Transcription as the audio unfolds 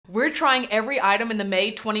We're trying every item in the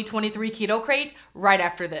May 2023 Keto Krate right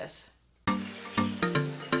after this.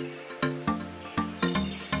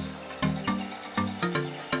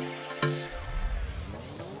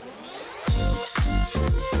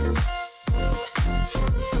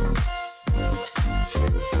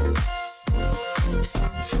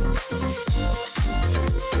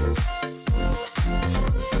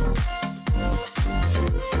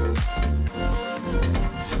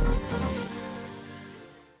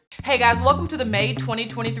 Hey guys, welcome to the May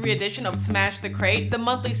 2023 edition of Smash the Krate, the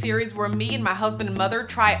monthly series where me and my husband and mother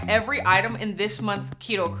try every item in this month's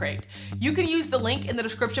Keto Krate. You can use the link in the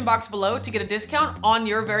description box below to get a discount on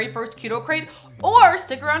your very first Keto Krate, or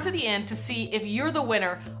stick around to the end to see if you're the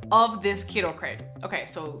winner of this Keto Krate. Okay,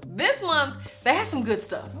 so this month, they have some good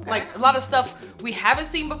stuff. Like a lot of stuff we haven't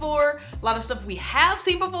seen before, a lot of stuff we have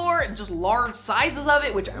seen before, and just large sizes of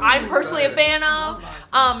it, which I'm personally a fan of.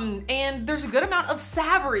 And there's a good amount of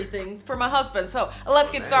savory things for my husband. So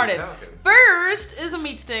let's get started. First is a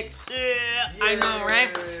meat stick. Yeah, I know, right?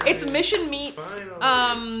 It's Mission Meats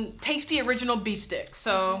tasty original beef stick.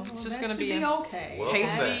 So it's just gonna be okay.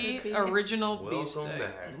 Tasty original beef stick.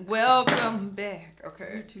 Welcome back. Okay.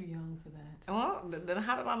 You're too young for that. Well, then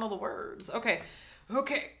how did I know the words? Okay. I'm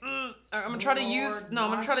gonna try to use. No,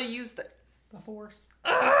 I'm gonna try to use the force.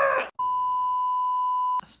 I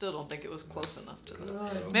still don't think it was close enough to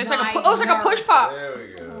the. It's like it's like a push pop. There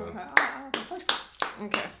we go.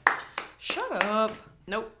 Okay. Shut up.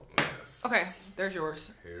 Nope. Yes. Okay, there's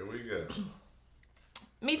yours. Here we go.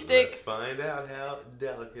 Meat stick. Let's find out how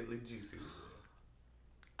delicately juicy it is.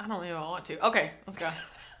 I don't even want to. Okay, let's go.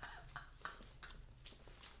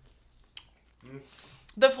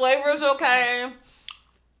 The flavor is okay.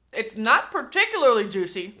 It's not particularly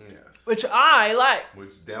juicy. Yes. Which I like.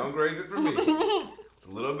 Which downgrades it for me. It's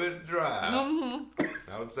a little bit dry.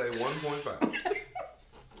 I would say 1.5.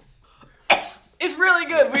 It's really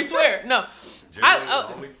good, we swear. No.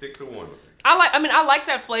 Generally, only stick to one. I like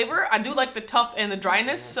that flavor. I do like the tough and the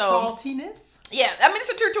dryness. So saltiness? Yeah, I mean it's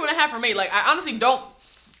a tier 2.5 for me. Like I honestly don't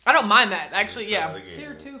mind that. Actually, yeah.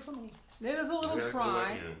 Tier 2 for me. It is a little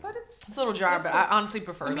dry, but it's a little dry, but I honestly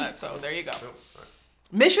prefer that. So there you go.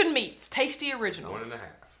 Mission Meats, tasty original. 1.5.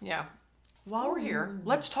 Yeah. While we're here,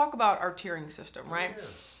 let's talk about our tiering system, right? Yeah.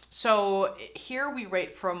 So here we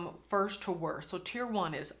rate from first to worst. So tier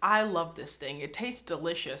 1 is, I love this thing. It tastes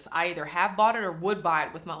delicious. I either have bought it or would buy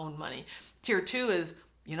it with my own money. Tier 2 is,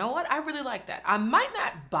 you know what? I really like that. I might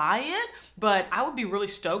not buy it, but I would be really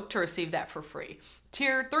stoked to receive that for free.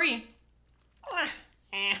 Tier 3,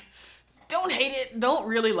 don't hate it, don't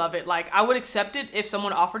really love it. Like, I would accept it if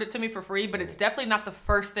someone offered it to me for free, but it's definitely not the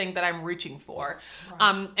first thing that I'm reaching for.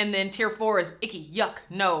 Right. And then tier 4 is icky, yuck,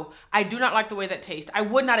 no. I do not like the way that tastes. I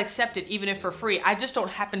would not accept it even if for free. I just don't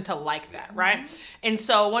happen to like that, right? And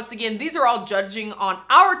so, once again, these are all judging on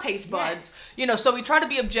our taste buds. You know, so we try to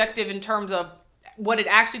be objective in terms of what it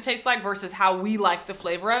actually tastes like versus how we like the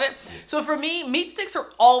flavor of it. So for me, meat sticks are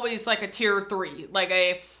always like a tier 3. Like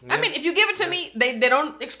I mean, if you give it to me, they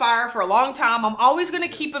don't expire for a long time. I'm always going to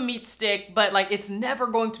keep a meat stick, but like it's never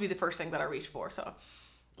going to be the first thing that I reach for. So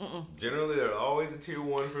generally, they're always a tier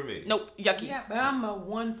 1 for me. Nope, yucky. Yeah, but I'm a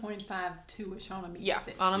 1.52-ish on a meat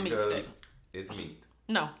stick. Yeah, on a meat stick. It's meat.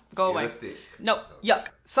 No, go away. Nope, yuck.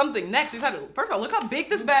 Something next. First of all, look how big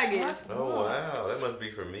this bag is. Oh wow, that must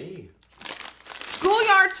be for me.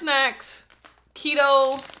 Schoolyard snacks,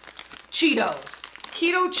 keto Cheetos.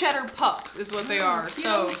 Keto cheddar puffs is what they are.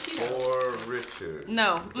 So or Richard.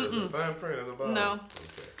 No. Fine print at the bottom. No.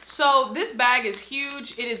 Okay. So this bag is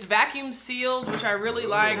huge. It is vacuum sealed, which I really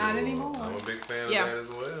like. Not anymore. I'm a big fan of that as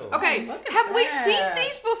well. Okay, have we seen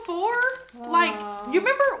these before? Like, you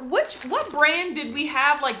remember what brand did we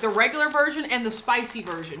have? Like the regular version and the spicy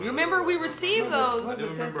version. You remember we received those? I do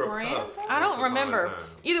remember a puff. I don't remember.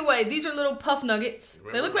 Either way, these are little puff nuggets.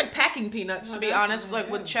 They look like packing peanuts, to be honest, like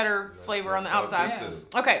with cheddar flavor on the outside.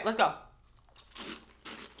 Okay, let's go.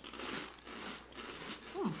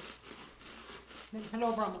 Hello,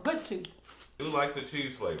 over on the good too. You like the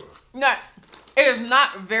cheese flavor? No, it is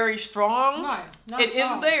not very strong. No, not it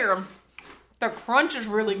is there. The crunch is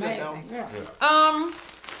really good though. Yeah.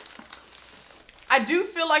 I do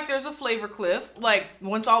feel like there's a flavor cliff, like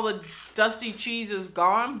once all the dusty cheese is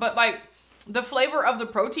gone, but like the flavor of the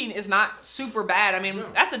protein is not super bad. I mean,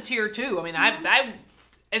 that's a tier 2. I mean, I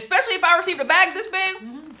especially if I received a bag this big.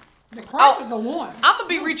 The crunch is the one. I'm gonna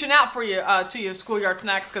be reaching out for you to your schoolyard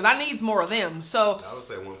snacks because I need more of them. So I would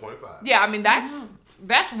say 1.5. Yeah, I mean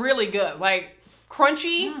that's really good. Like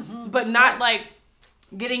crunchy, but not like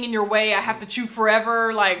getting in your way. I have to chew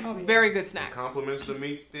forever. Like very good snack. It complements the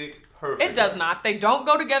meat stick perfect. It does not. They don't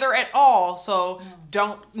go together at all, so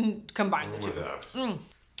don't combine the two.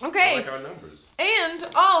 Okay. I like our numbers. And,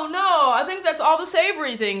 oh no, I think that's all the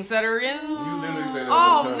savory things that are in. You literally said there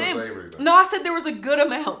was a ton of savory things. No, I said there was a good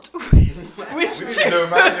amount. Which We need to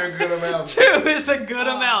remind you a good amount. 2 is a good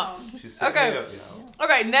amount. Okay.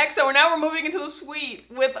 Okay, next, so we're moving into the sweet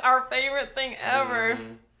with our favorite thing ever.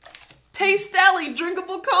 Taste Sally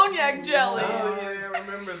drinkable cognac jelly. Oh yeah, I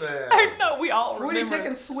remember that. I know, we all remember. What are you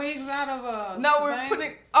taking swigs out of a? No, we're thing?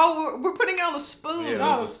 putting. We're putting it on the spoon.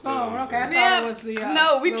 Yeah. Oh, spoon. Okay, I thought Yeah. it was the.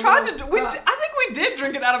 No, we tried to. I think we did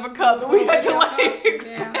drink it out of a cup, but we had to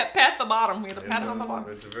like pat the bottom. We had to pat it on the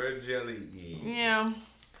bottom. It's very jelly-y. Yeah.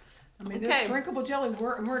 I mean, this drinkable jelly,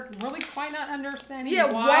 we're really quite not understanding.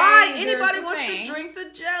 Why anybody wants to drink the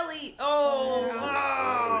jelly?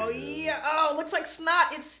 Oh, yeah. Oh, looks like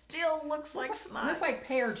snot. It still looks like snot. Looks like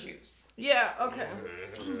pear juice. Yeah. Okay.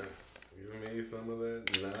 You need some of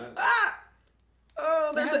that? Not.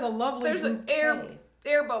 Oh, there's a lovely. There's an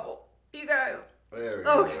air bubble. You guys. There we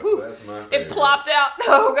go. Go. That's my favorite. It plopped out.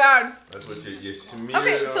 Oh God. That's what you smeared.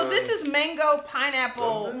 Okay, so this is mango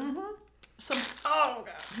pineapple. Oh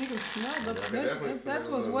God. You can smell that's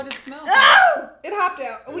what it smells like. Oh! It hopped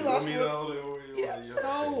out. We lost it.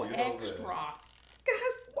 So extra.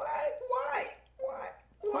 Guys, why?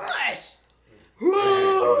 Hush.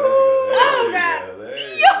 Oh God.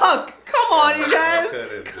 Yuck. Come on, you guys.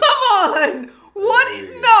 Come on. What?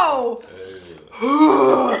 No.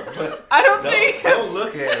 I don't think. Don't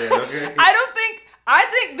look at it, okay? I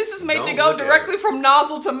think this is made to go directly from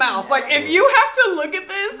nozzle to mouth. Like, if you have to look at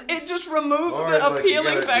this, it just removes the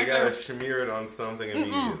appealing factor. You gotta smear it on something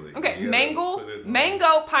immediately. Okay, mango,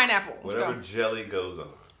 pineapple. Whatever jelly goes on.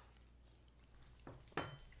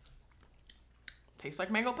 Tastes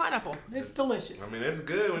like mango pineapple. It's delicious. I mean, it's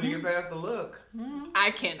good when you get past the look.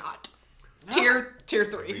 I cannot. Tier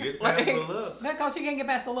 3. You get past the look. Because you can't get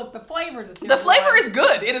past the look. The flavor is the flavor is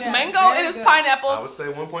good. It is mango. It is pineapple. I would say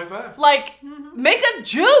 1.5. Like, make a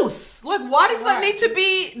juice. Like, why does that need to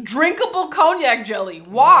be drinkable cognac jelly?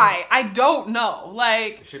 Why? I don't know.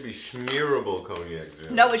 Like, it should be smearable cognac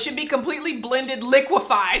jelly. No, it should be completely blended,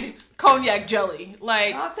 liquefied cognac jelly.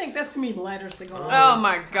 Like, I think that's me letters to go on. Oh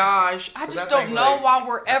my gosh. I just don't know why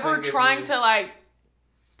we're ever trying to like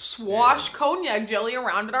swash cognac jelly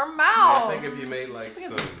around in our mouth. I think if you made like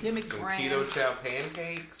some keto chow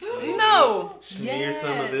pancakes, smear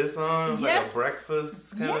some of this on like a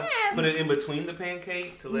breakfast kind of. Put it in between the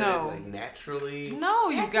pancake to let it like naturally. No,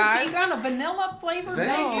 you guys. You got a vanilla flavor.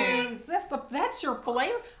 Thank you. That's your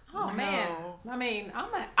flavor. Oh man, I mean,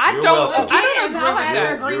 I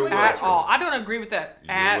don't agree with that at all. I don't agree with that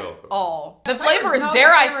at all. The flavor is,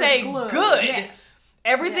 dare I say, good. Yes.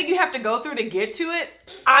 Everything you have to go through to get to it,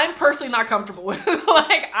 I'm personally not comfortable with.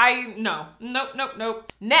 Like,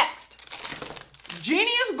 nope. Next,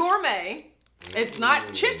 Genius Gourmet. It's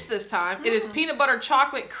not chips this time. It is peanut butter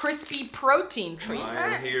chocolate crispy protein treat.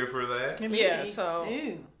 I am here for that. Yeah, so.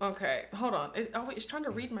 Okay, hold on. It's trying to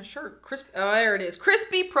read my shirt. Oh, there it is.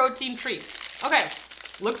 Crispy protein treat. Okay.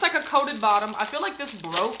 Looks like a coated bottom. I feel like this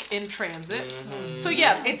broke in transit. So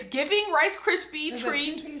yeah, it's giving Rice Krispie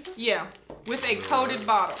treat. Yeah, with a coated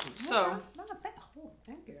bottom. So.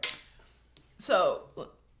 Thank you. So,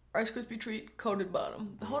 look, Rice Krispie treat, coated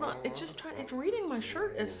bottom. Hold on, it's just trying. It's reading my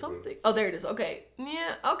shirt as something. Oh, there it is. Okay,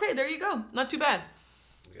 yeah. Okay, there you go. Not too bad.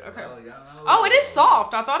 Okay. Oh, it is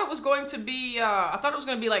soft. I thought it was going to be. I thought it was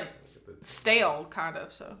going to be like stale, kind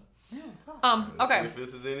of. So. Yeah. Okay. If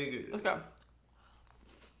this is any good. Let's go.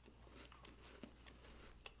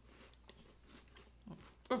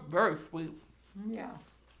 It's very sweet. Yeah.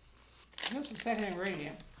 What's the second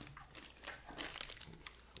ingredient?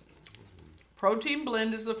 Protein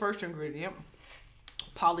blend is the first ingredient.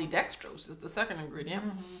 Polydextrose is the second ingredient.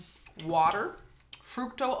 Water,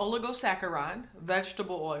 fructooligosaccharides,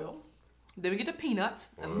 vegetable oil. Then we get to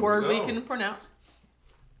peanuts, a word we can pronounce.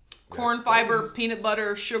 Corn fiber, peanut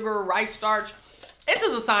butter, sugar, rice starch. This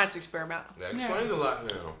is a science experiment. That explains a lot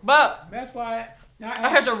now. But that's why it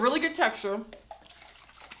has a really good texture.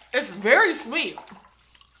 It's very sweet.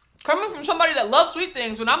 Coming from somebody that loves sweet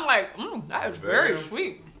things, when I'm like, that is very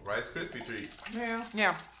sweet. Rice Krispie treats.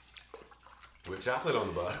 Yeah. With chocolate on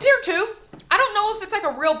the bottom. Tier 2. I don't know if it's like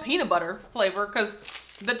a real peanut butter flavor because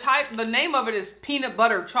the name of it is peanut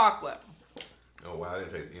butter chocolate. Oh wow, I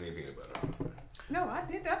didn't taste any peanut butter. No, I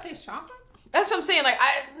did. I taste chocolate. That's what I'm saying. Like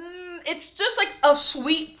it's just like a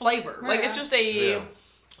sweet flavor. Like it's just a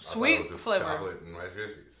sweet it was just flavor. Chocolate and Rice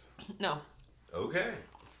Krispies. No. Okay.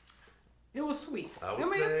 It was sweet. I would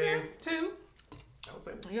say 2. I would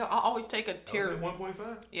say. Yeah, I always take a tier. I would say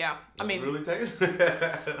 1.5. Yeah, I mean. Really tasty.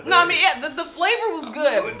 No, I mean, yeah, the flavor was good.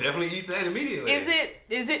 I would definitely eat that immediately.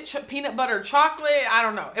 Is it peanut butter chocolate? I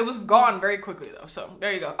don't know. It was gone very quickly though. So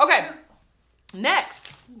there you go. Okay,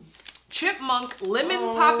 next. Chipmunk lemon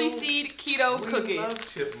poppy seed keto cookie. We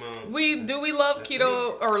love chipmunk. We love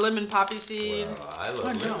keto or lemon poppy seed? Well, I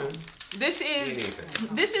love lemon. This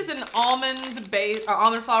is an almond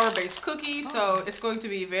flour based cookie, so it's going to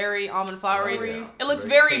be very almond floury. Oh, yeah. It looks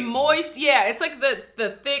very moist. Yeah, it's like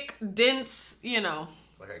the thick, dense, you know.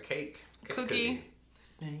 It's like a cake cookie.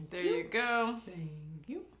 There you go. Thank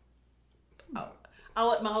you. Oh, I'll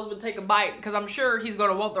let my husband take a bite because I'm sure he's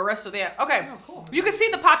going to want the rest of that. Okay. Oh, cool. You can see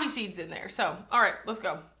the poppy seeds in there. So, all right, let's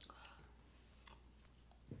go.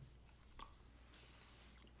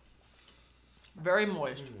 Very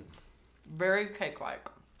moist. Very cake-like.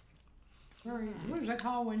 What is that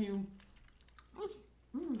called when you...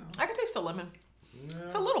 I can taste the lemon. Yeah.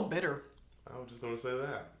 It's a little bitter. I was just going to say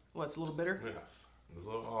that. What, it's a little bitter? Yes. It's a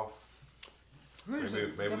little off. Maybe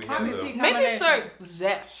it's like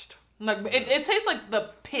zest. Like it tastes like the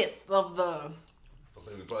pith of the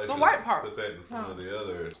white part. Put that in front of the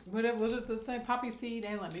other. But was it the thing? Poppy seed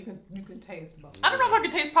and lemon. You can taste both. I don't know if I can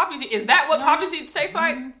taste poppy seed. Is that what poppy seeds taste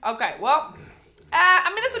like? Okay, well, I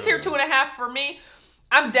mean, it's a tier 2.5 for me.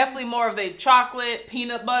 I'm definitely more of the chocolate,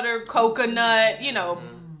 peanut butter, coconut, you know.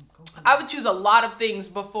 I would choose a lot of things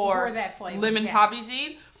before that flavor. Lemon poppy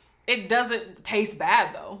seed. It doesn't taste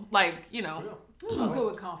bad, though. Like, you know. I'm good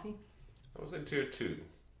with coffee. I was in tier 2.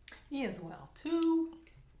 Me as well. 2.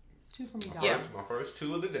 It's 2 for me, guys. Yeah. My first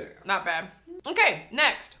 2 of the day. Not bad. Okay,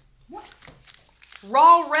 next. What?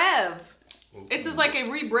 Raw Rev. It's just like a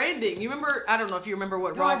rebranding. You remember? I don't know if you remember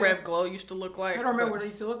what Raw Rev Glow used to look like. I don't remember what it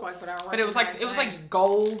used to look like, but I remember. But it was like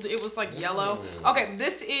gold. It was like yellow. Okay,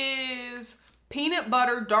 this is peanut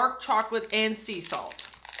butter, dark chocolate, and sea salt.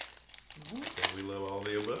 We love all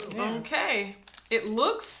the above. Yes. Okay, it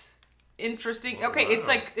looks interesting. Okay,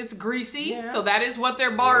 it's greasy, so that is what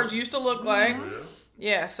their bars used to look like.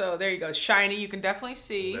 Yeah, so there you go. Shiny, you can definitely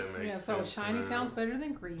see. So shiny sounds better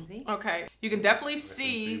than greasy. Okay, you can definitely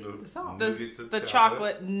see the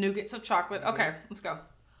chocolate, nougats of chocolate. Okay, let's go.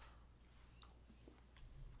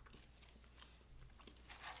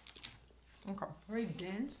 Okay. Very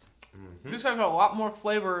dense. This has a lot more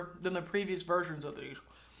flavor than the previous versions of these.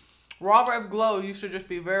 Raw Rev Glow used to just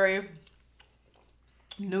be very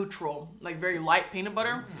neutral, like very light peanut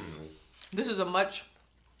butter. This is a much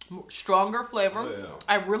stronger flavor. Oh, yeah.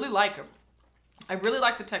 I really like it. I really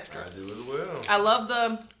like the texture. I do as well. I love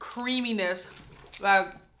the creaminess,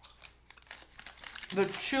 like the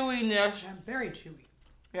chewiness. Yeah, very chewy.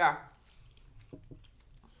 Yeah.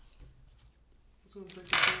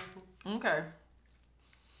 Okay.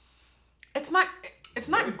 It's not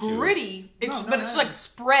gritty. But it's like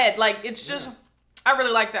spread. Like it's just. I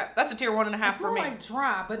really like that. That's a tier 1.5 for me. It's like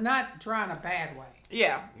dry, but not dry in a bad way.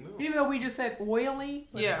 Yeah. No. Even though we just said oily.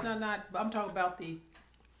 Yeah. Not. I'm talking about the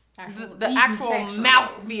actual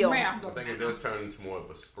mouthfeel. I think it does turn into more of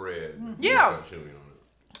a spread. Yeah.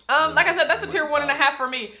 Like I said, that's a tier 1.5 for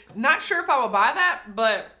me. Not sure if I would buy that,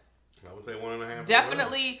 but I would say 1.5.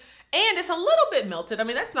 Definitely. And it's a little bit melted. I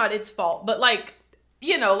mean, that's not its fault, but like,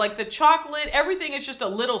 you know, like the chocolate, everything is just a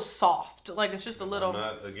little soft. Like it's just a little. I'm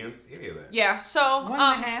not against any of that. Yeah. So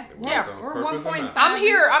 1.5. Yeah. Or 1.5. I'm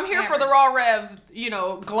here for the Raw Rev, you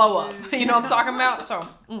know, glow up. You know what I'm talking about? So.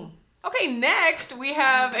 Okay, next we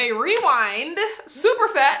have a Rewind Super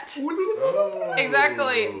Fat.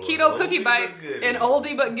 Exactly. Keto cookie bites. An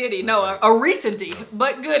oldie but goodie. No, a recenty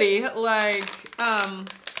but goodie. Like,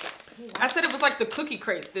 I said it was like the cookie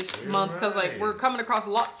crate this month because like we're coming across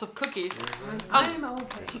lots of cookies.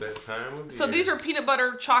 So these are peanut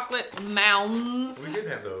butter chocolate mounds. We did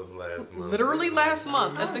have those last month. Literally last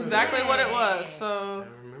month. That's exactly what it was. So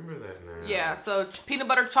I remember that now. Yeah, so peanut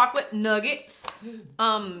butter chocolate nuggets.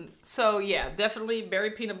 So yeah, definitely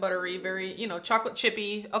very peanut buttery, very, you know, chocolate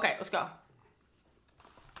chippy. Okay, let's go.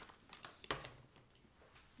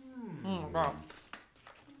 Wow.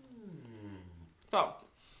 So,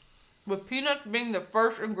 with peanuts being the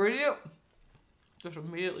first ingredient, just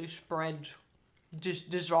immediately spreads, just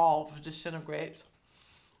dissolves, disintegrates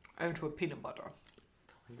into a peanut butter.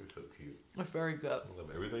 You're so cute. It's very good. I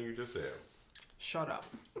love everything you just said. Shut up.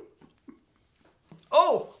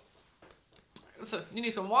 Oh! So you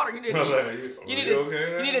need some water. You need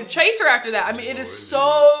a chaser after that. I mean, it is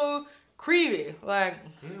so creamy. Like,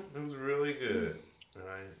 yeah, it was really good.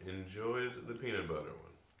 I enjoyed the peanut butter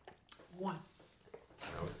one.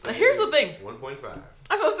 I would say here's the thing. 1.5.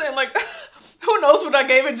 That's what I'm saying. Like, who knows what I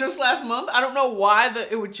gave it just last month? I don't know why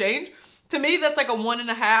it would change. To me, that's like a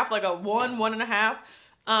 1.5, like a 1.5.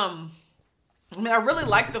 I mean, I really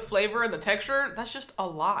like the flavor and the texture. That's just a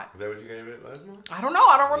lot. Is that what you gave it last month? I don't know.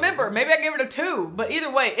 I don't remember. Maybe I gave it a 2. But either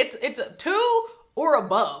way, it's a 2 or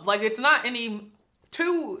above. Like, it's not any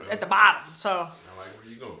 2 at the bottom. So, I like where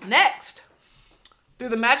you going. Next, through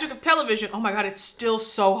the magic of television. Oh my God, it's still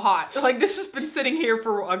so hot. Like, this has been sitting here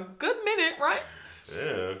for a good minute, right?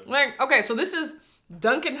 Yeah. Like, okay, so this is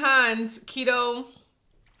Duncan Hines Keto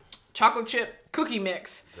Chocolate Chip Cookie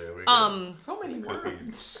Mix. There we go. So many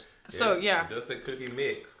words. So yeah, it does say cookie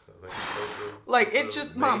mix. Like it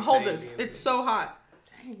just, Mom, hold this. It's so hot.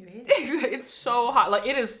 Dang, it is. It's so hot. Like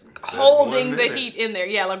it is holding the heat in there.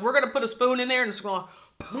 Yeah, like we're gonna put a spoon in there and it's going.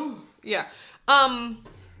 Yeah.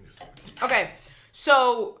 Okay.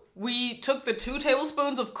 So we took the 2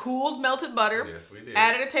 tablespoons of cooled melted butter. Yes, we did.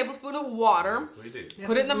 Added a tablespoon of water. Yes, we did.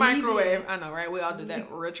 Put it in the microwave. I know, right? We all did that.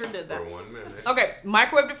 Richard did that. For 1 minute. Okay,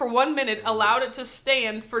 microwaved it for 1 minute. Allowed it to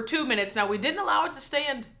stand for 2 minutes. Now we didn't allow it to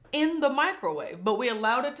stand in the microwave, but we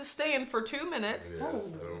allowed it to stand for 2 minutes.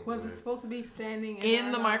 Yes, was it supposed to be standing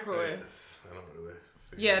in the microwave? Yes, I don't really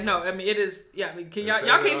see. Yeah, no, I mean it is. Yeah, I mean y'all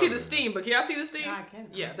can't see the steam, but can y'all see the steam? Yeah, I can.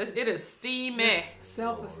 Yeah, it is steamy.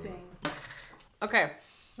 Self-esteem. Okay.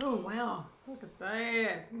 Oh wow! Look at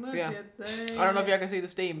that! Look at that! I don't know if y'all can see the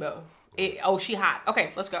steam, but she hot.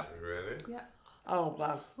 Okay, let's go. You ready? Yeah. Oh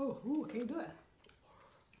wow. Oh, I can't do it.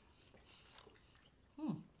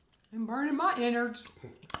 I'm burning my innards.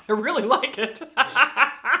 I really like it.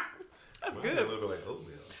 That's good. A little bit like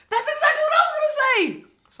oatmeal. That's exactly what I was gonna say.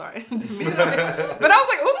 Sorry, but I was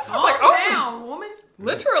like, oh, this is like oatmeal. Down, woman.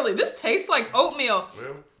 Literally, this tastes like oatmeal.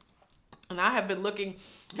 Well, And I have been looking.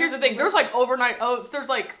 Here's the thing. There's like overnight oats. There's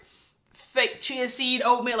like fake chia seed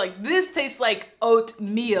oatmeal. Like this tastes like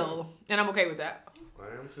oatmeal, and I'm okay with that. I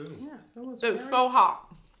am too. Yeah, so it's It's so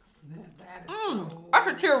hot. That is so That's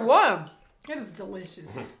a tier 1. It is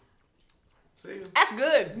delicious. See? That's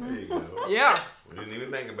good. There you go. Yeah. We didn't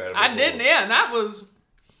even think about it. I didn't. Yeah, and that was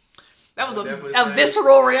definitely a saying-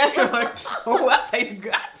 visceral reaction. Like, oh, that tastes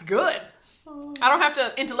good. That's good. I don't have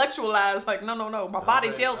to intellectualize. Like, no. My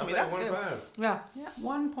body tells me that's good. 1.5. Yeah. Yeah,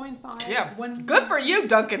 1.5. Yeah. One. Good for you,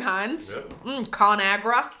 Duncan Hines. Yep.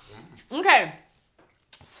 ConAgra. Okay.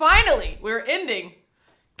 Finally, we're ending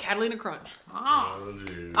Catalina Crunch. Oh,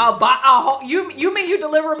 geez. You mean you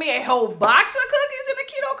deliver me a whole box of cookies in a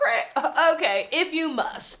keto crate? Okay, if you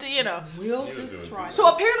must, We'll just try it. So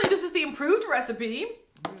apparently this is the improved recipe,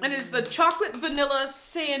 and it's the chocolate vanilla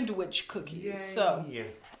sandwich cookies. Yay. So, Yeah.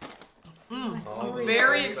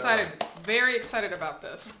 very excited. Very excited about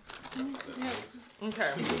this.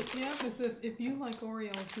 Okay. Yeah, because if you like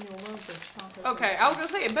Oreos, you'll love the chocolate. Okay, I was gonna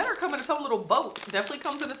say it better come in its own little boat. Definitely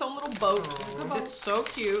comes in its own little boat. It's so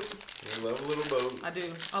cute. I love a little boat. I do.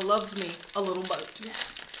 I loves me a little boat.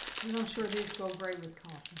 Yeah. And I'm sure these go great with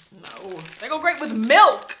coffee. No, they go great with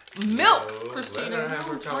milk. Milk, No, Christina. let her have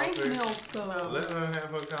her Drink coffee. milk, though. Let her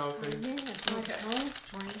have her coffee. Yes, Okay. don't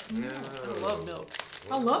drink milk. No. I love milk.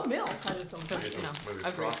 I love milk. I just don't drink Maybe it. maybe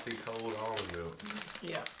Agreed. frosty cold almond milk.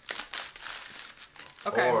 Yeah.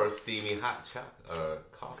 Okay. Or steamy hot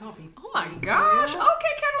coffee. Coffee. Oh my gosh.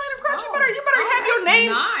 Okay, Catalina Crunch, you better have your that's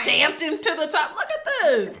name nice. stamped into the top. Look at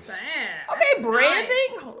this. That. Okay,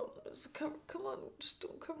 branding. Hold on. Let's come on. Just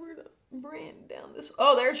don't cover the brand down this.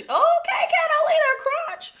 Oh, there's. Okay, Catalina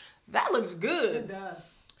Crunch. That looks good. It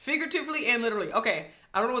does. Figuratively and literally. Okay.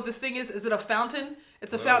 I don't know what this thing is. Is it a fountain?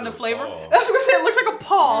 It's a fountain of flavor. paw. That's what I said. It looks like a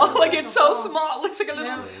paw. Yeah, like like it's a so paw. small. It looks like a little.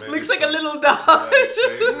 Yeah. Looks like a little dog.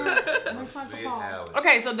 Looks like a paw.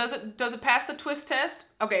 Okay, so does it pass the twist test?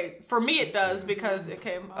 Okay, for me it does because it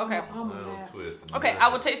came. Okay. I'm a Little mess. twist. Okay, I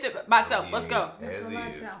will taste it myself. Let's go. As Let's go by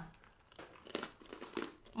is. itself.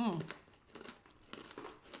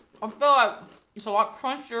 I feel like it's a lot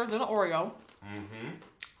crunchier than an Oreo. Mm-hmm.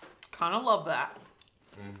 Kind of love that.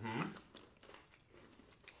 Mm-hmm.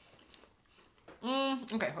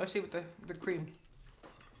 Okay, let's see with the cream.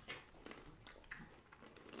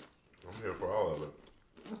 I'm here for all of it.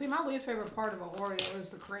 Well, see, my least favorite part of an Oreo is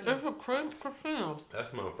the cream. There's a cream, Christina.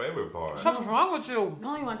 That's my favorite part. Something's wrong with you. I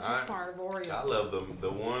only like this part of Oreo. I love the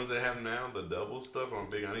ones they have now, the double stuff. I'm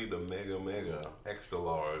big. I need the mega extra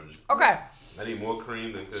large. Okay, I need more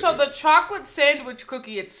cream than cookies. so the chocolate sandwich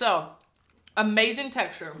cookie itself, amazing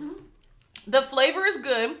texture. The flavor is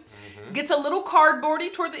good. Gets a little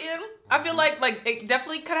cardboardy toward the end. I feel like it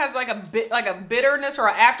definitely kind of has like a bitterness or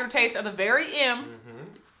an aftertaste at the very end.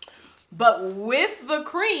 But with the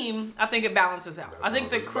cream, I think it balances out. I think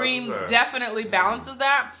the cream definitely balances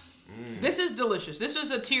that. This is delicious. This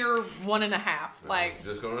is a tier 1.5. Like,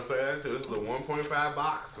 just gonna say that too. This is the 1.5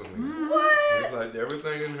 box for me. what? It's like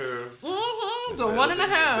everything in here. It's a 1.5.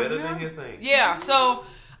 Better than you think. Yeah. So,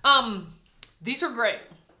 these are great.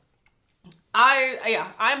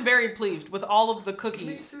 I'm very pleased with all of the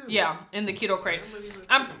cookies. Me too. Yeah, in the Keto Krate.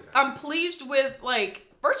 I'm pleased with, like,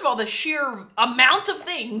 first of all, the sheer amount of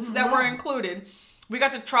things that were included. We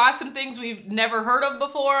got to try some things we've never heard of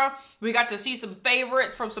before. We got to see some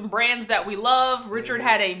favorites from some brands that we love. Richard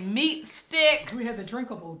had a meat stick. We had the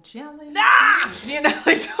drinkable jelly. You know,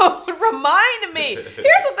 don't remind me.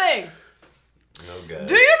 Here's the thing. Oh, God.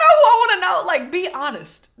 Do you know who I want to know? Like, be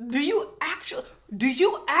honest. Do you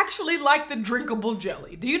actually like the drinkable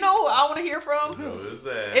jelly? Do you know who I want to hear from? Who is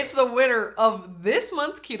that? It's the winner of this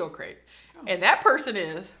month's Keto Krate. And that person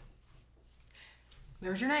is...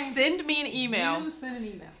 There's your name. Send me an email. You send an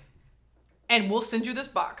email. And we'll send you this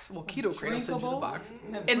box. Well, Keto Krate will send you the box.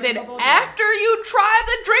 And then jelly. after you try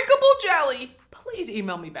the drinkable jelly, please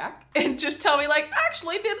email me back and just tell me, like,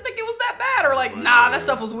 actually didn't think it was that bad. Or like, nah, that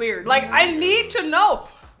stuff was weird. Like, I need to know.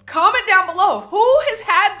 Comment down below. Who has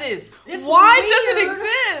had this? Why does it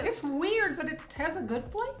exist? It's weird, but it has a good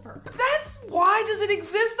flavor. Why does it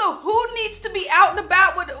exist, though? Who needs to be out and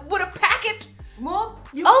about with a packet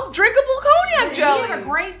of drinkable cognac jelly? You had a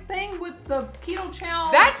great thing with the keto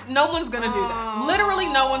chow. No one's gonna do that. Literally,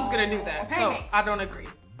 no one's gonna do that. Okay. So I don't agree.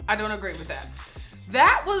 I don't agree with that.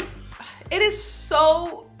 It is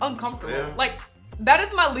so uncomfortable. Yeah. Like, that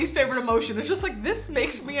is my least favorite emotion. It's just like, this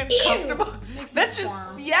makes me uncomfortable. That's just,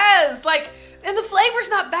 yes, like, and the flavor's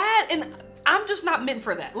not bad, and I'm just not meant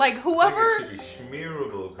for that. Like, whoever. Like it should be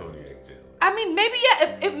schmearable cognac jelly. I mean, maybe,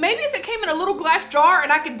 yeah, if it came in a little glass jar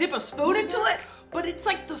and I could dip a spoon into it, but it's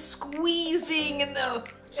like the squeezing and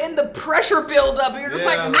the pressure buildup. You're just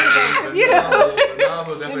like, you know.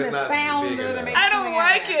 And the sound that it makes. I don't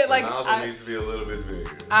like it. Like, the nozzle needs to be a little bit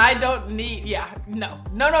bigger. I don't need, no.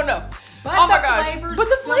 But oh my gosh. But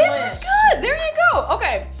the flavor's delish. good. There you go.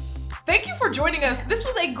 Okay. Thank you for joining us. This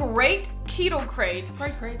was a great Keto Krate.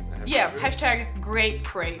 Great Krate. Yeah, hashtag great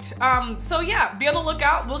Krate. So yeah, be on the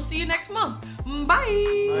lookout. We'll see you next month. Bye.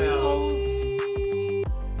 Bye.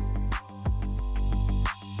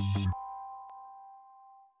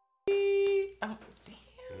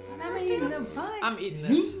 I'm eating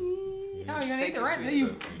this. No, you're gonna eat the rest.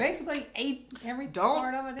 You basically ate every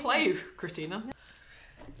part of it. Don't play, Christina.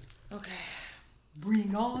 Okay.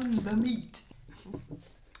 Bring on the meat.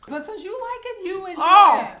 But since you like it, you enjoy it.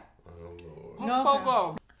 Oh, Lord.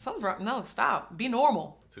 No, something's wrong. No, stop. Be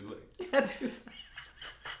normal. Too late.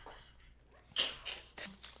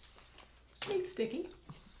 Meat sticky.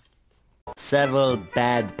 Several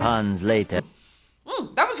bad puns later.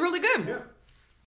 That was really good. Yeah.